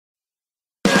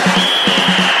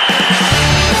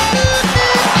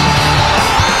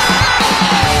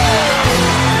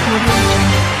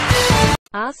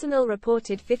Arsenal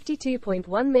reported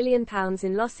 £52.1 million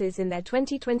in losses in their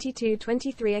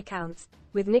 2022-23 accounts,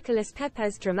 with Nicolas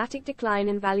Pepe's dramatic decline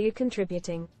in value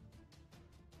contributing.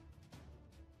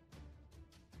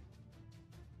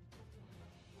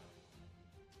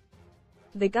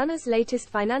 The Gunners' latest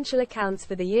financial accounts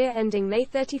for the year ending May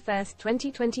 31,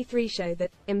 2023 show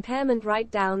that impairment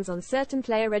write-downs on certain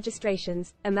player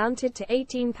registrations amounted to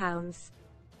 £18.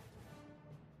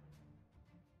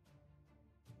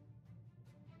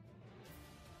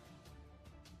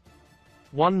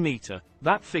 1 metre.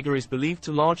 That figure is believed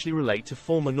to largely relate to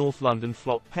former North London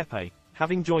flop Pepe,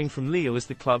 having joined from Lille as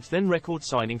the club's then record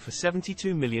signing for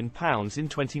 £72 million in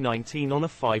 2019 on a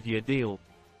 5-year deal.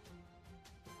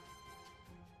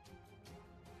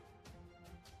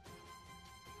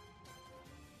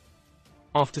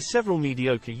 After several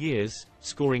mediocre years,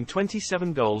 scoring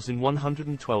 27 goals in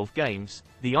 112 games,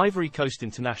 the Ivory Coast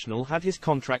international had his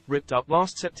contract ripped up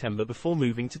last September before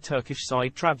moving to Turkish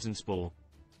side Trabzonspor.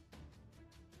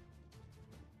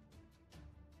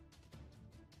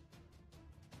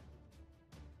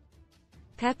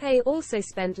 Pepe also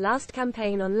spent last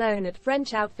campaign on loan at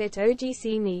French outfit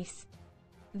OGC Nice.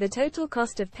 The total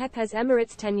cost of Pepe's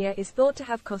Emirates tenure is thought to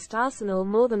have cost Arsenal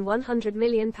more than £100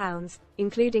 million,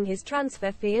 including his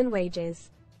transfer fee and wages.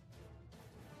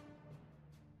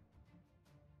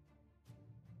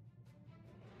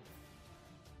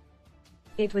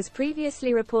 It was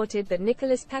previously reported that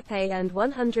Nicolas Pepe earned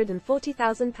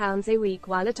 £140,000 a week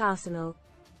while at Arsenal.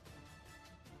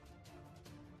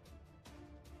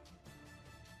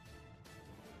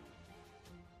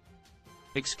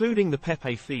 Excluding the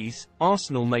Pepe fees,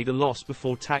 Arsenal made a loss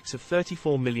before tax of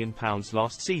 £34 million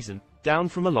last season, down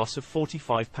from a loss of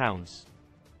 £45.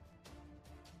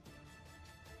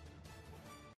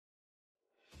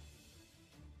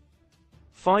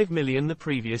 £5 million the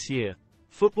previous year.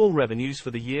 Football revenues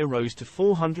for the year rose to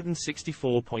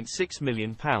 £464.6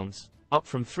 million, up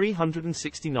from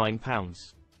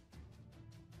 £369.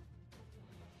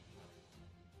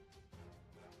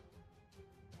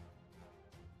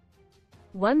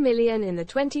 £1 million in the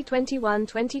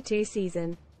 2021-22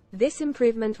 season. This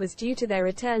improvement was due to their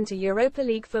return to Europa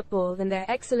League football and their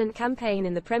excellent campaign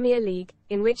in the Premier League,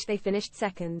 in which they finished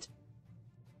second.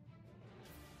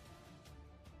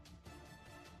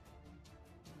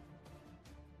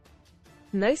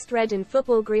 Most read in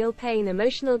football. Real pain.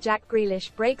 Emotional Jack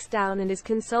Grealish breaks down and is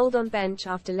consoled on bench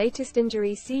after latest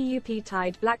injury. CUP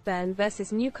tied Blackburn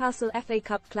vs Newcastle FA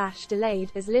Cup clash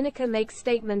delayed as Lineker makes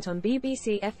statement on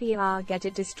BBC FER. Get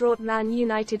it. Distraught Man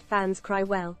United fans cry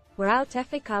well, we're out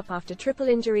FA Cup after triple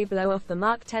injury blow off the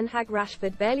mark. Ten Hag.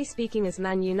 Rashford barely speaking as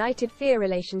Man United fear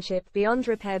relationship beyond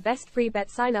repair. Best free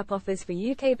bet sign-up offers for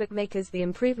UK bookmakers. The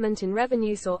improvement in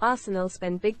revenue saw Arsenal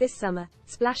spend big this summer,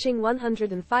 splashing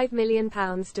 £105 million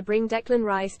to bring Declan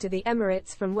Rice to the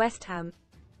Emirates from West Ham.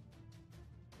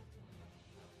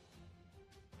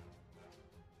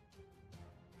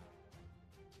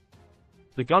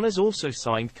 The Gunners also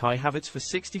signed Kai Havertz for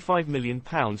 £65 million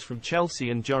from Chelsea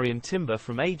and Jurrien Timber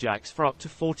from Ajax for up to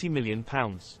 £40 million.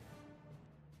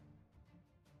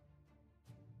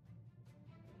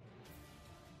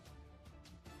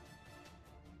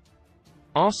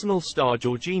 Arsenal star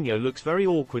Jorginho looks very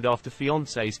awkward after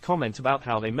fiancé's comment about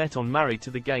how they met on Married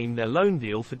to the Game. Their loan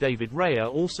deal for David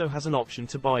Raya also has an option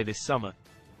to buy this summer.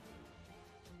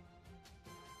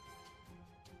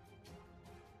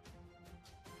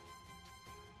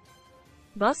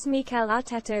 Boss Mikel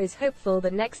Arteta is hopeful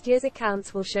that next year's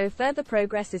accounts will show further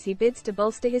progress as he bids to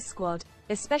bolster his squad,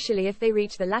 especially if they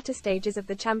reach the latter stages of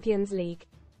the Champions League.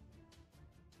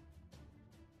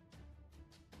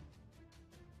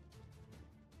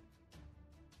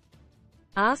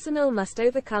 Arsenal must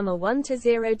overcome a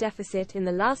 1-0 deficit in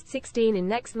the last 16 in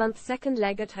next month's second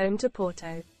leg at home to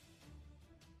Porto.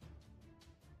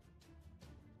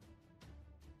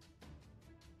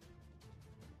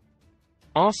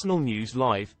 Arsenal News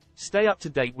Live. Stay up to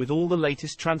date with all the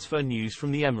latest transfer news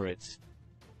from the Emirates.